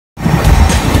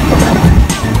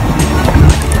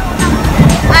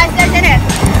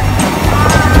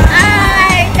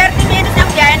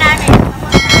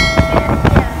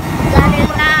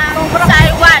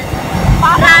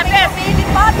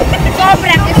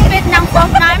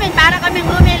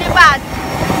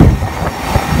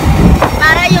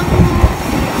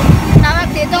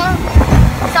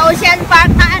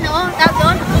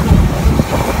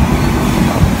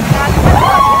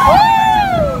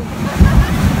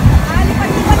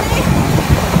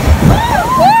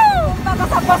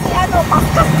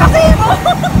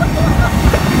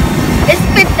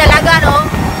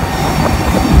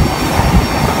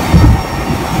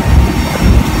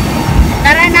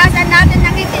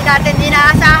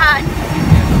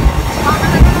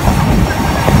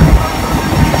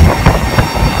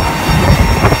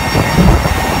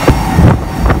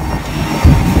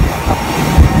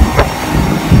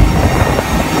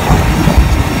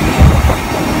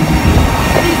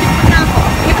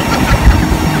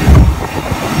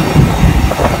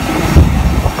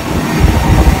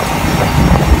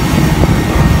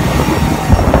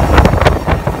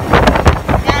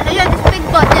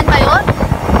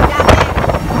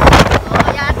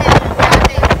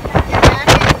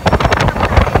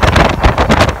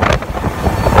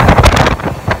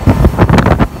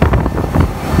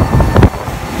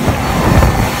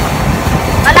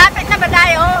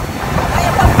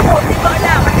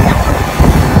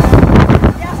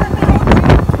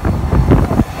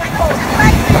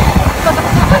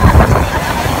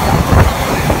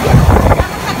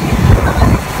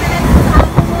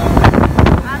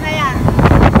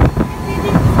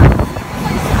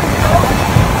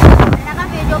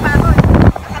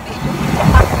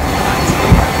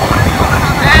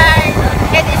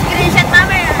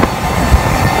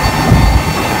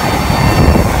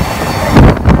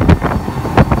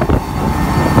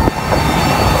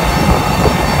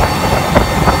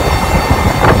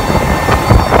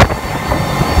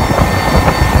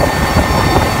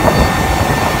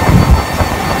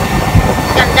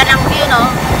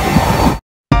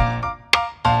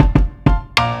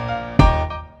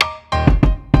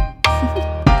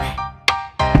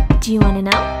Do you wanna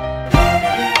know?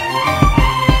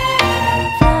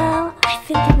 Well, I've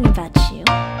been thinking about you,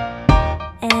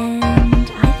 and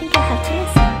I think I have to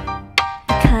listen,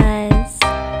 because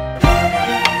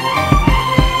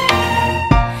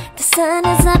the sun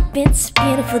is up, it's a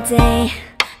beautiful day.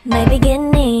 My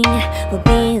beginning will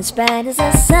be as bright as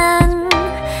the sun.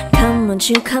 Come, won't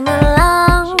you come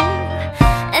along?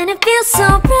 And it feels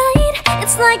so bright,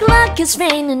 it's like luck is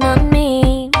raining on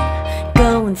me.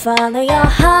 Go and follow your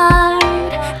heart,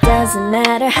 doesn't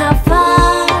matter how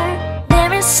far.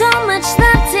 There is so much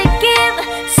love to give,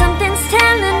 something's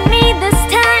telling me this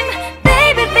time.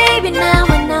 Baby, baby, now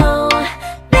I know.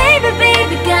 Baby,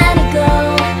 baby, gotta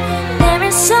go. There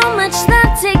is so much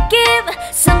love to give,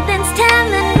 something's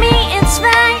telling me it's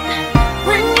right.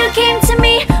 When you came to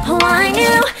me, oh I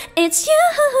knew it's you,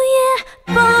 yeah,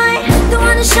 boy. The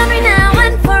one to show me now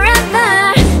and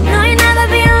forever. No, you'll never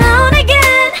be alone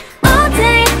again. All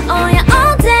day, oh yeah,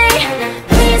 all day.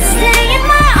 Please stay in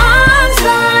my arms,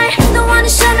 boy. The one to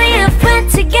show me if we're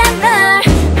together.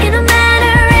 It don't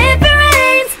matter if it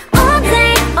rains. All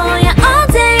day, oh yeah, all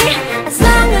day. As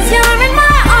long as you're in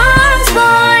my arms,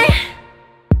 boy.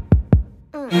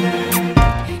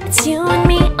 It's you and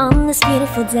me on this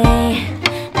beautiful day,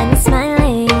 and you're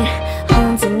smiling,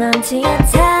 holding on to your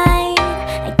tight.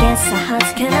 I guess our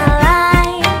hearts can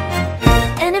align,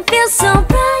 and it feels so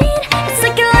bright. It's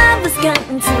like your love has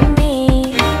gotten to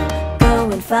me. Go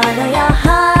and follow your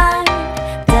heart,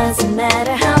 doesn't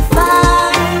matter how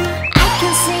far. I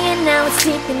can see it now, it's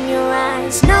deep in your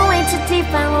eyes. No way to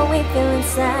define what we feel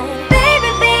inside.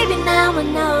 Baby, baby, now I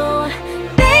know.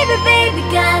 Baby, baby,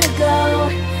 gotta go.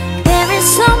 There is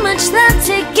so much love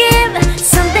to give,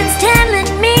 something's telling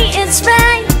me it's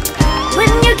right. When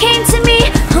you came to me,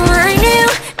 oh I knew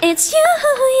it's you,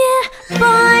 yeah,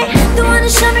 boy. The one to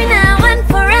show me now and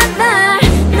forever.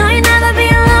 No, you'll never be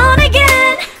alone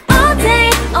again. All day,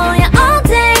 oh yeah, all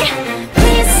day.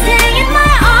 Please stay in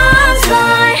my arms,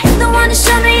 boy. The one to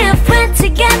show me if we're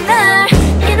together.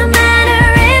 It don't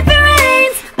matter if it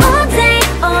rains. All day,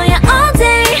 oh yeah, all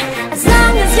day. As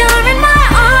long as you're in my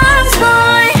arms,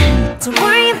 boy. Don't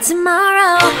worry of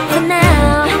tomorrow, for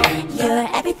now you're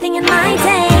everything in my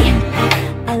day.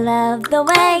 I love the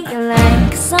way you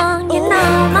like a song, you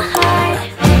know my heart.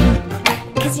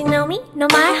 Cause you know me, know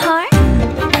my heart.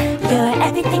 You're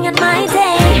everything in my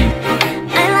day.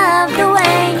 I love the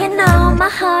way you know my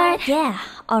heart. Yeah,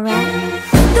 alright.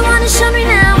 The one to show me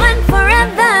now and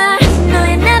forever. No,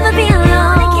 you'll never be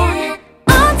alone again.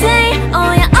 All day,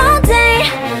 oh yeah, all day.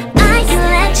 I can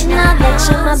let you know that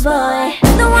you're my boy.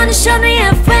 The one to show me